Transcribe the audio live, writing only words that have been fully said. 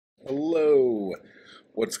Hello,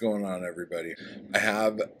 what's going on, everybody? I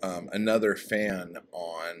have another fan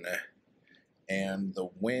on, and the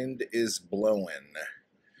wind is blowing,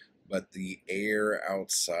 but the air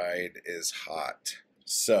outside is hot.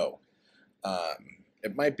 So,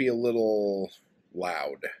 it might be a little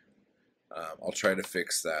loud. I'll try to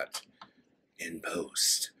fix that in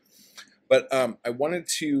post. But I wanted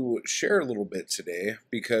to share a little bit today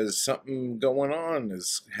because something going on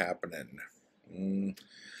is happening.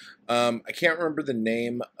 I can't remember the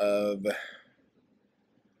name of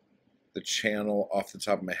the channel off the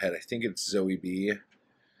top of my head. I think it's Zoe B.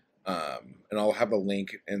 And I'll have a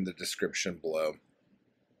link in the description below.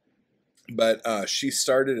 But she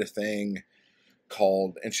started a thing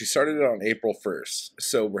called, and she started it on April 1st.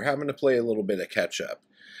 So we're having to play a little bit of catch up.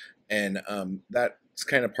 And that's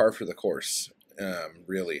kind of par for the course,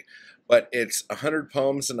 really. But it's 100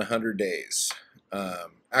 poems in 100 days.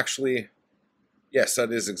 Actually, yes,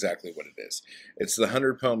 that is exactly what it is. It's the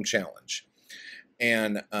 100 poem challenge.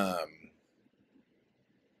 And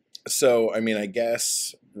so, I mean, I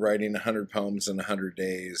guess writing 100 poems in 100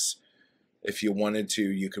 days, if you wanted to,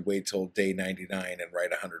 you could wait till day 99 and write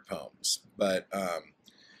 100 poems. But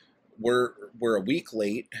we're a week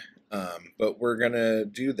late, but we're going to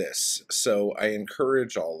do this. So I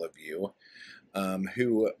encourage all of you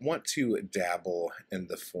who want to dabble in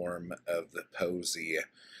the form of the poesy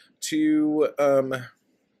to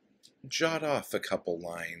jot off a couple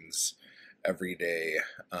lines every day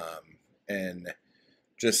and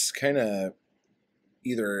just kind of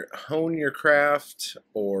either hone your craft,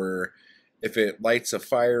 or if it lights a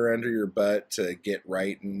fire under your butt to get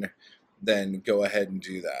writing, then go ahead and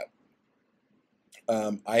do that.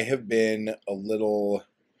 I have been a little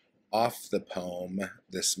off the poem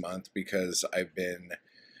this month because I've been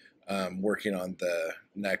working on the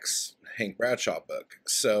next Hank Bradshaw book.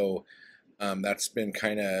 So that's been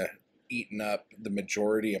kind of eating up the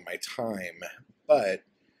majority of my time. But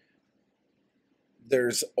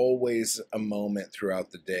there's always a moment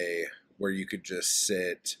throughout the day where you could just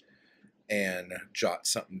sit and jot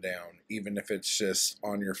something down, even if it's just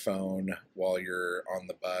on your phone while you're on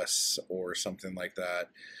the bus or something like that.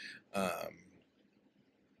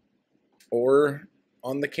 Or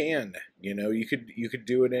on the can, you could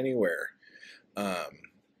do it anywhere.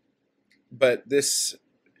 But this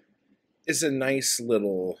is a nice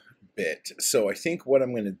little bit. So I think what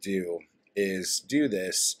I'm going to do is do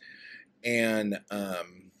this and, I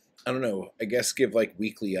don't know, I guess give like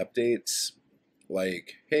weekly updates.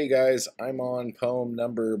 Like, hey guys, I'm on poem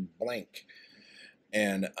number blank.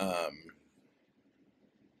 And,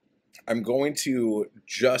 I'm going to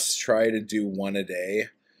just try to do one a day.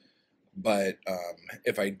 But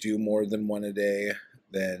if I do more than one a day,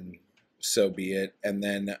 then so be it. And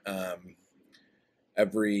then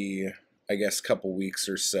every, I guess, couple weeks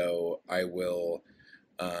or so, I will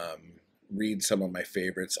read some of my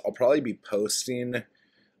favorites. I'll probably be posting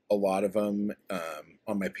a lot of them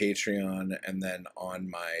on my Patreon and then on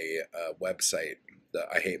my website, the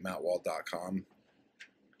ihatemountwall.com.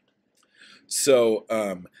 So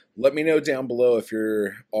let me know down below if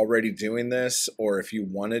you're already doing this or if you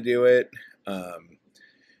want to do it,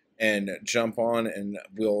 and jump on and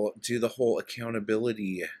we'll do the whole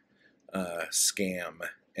accountability scam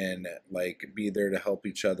and like be there to help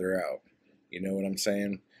each other out. You know what I'm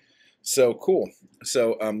saying? So cool.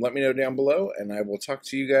 So let me know down below and I will talk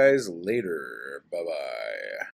to you guys later. Bye-bye.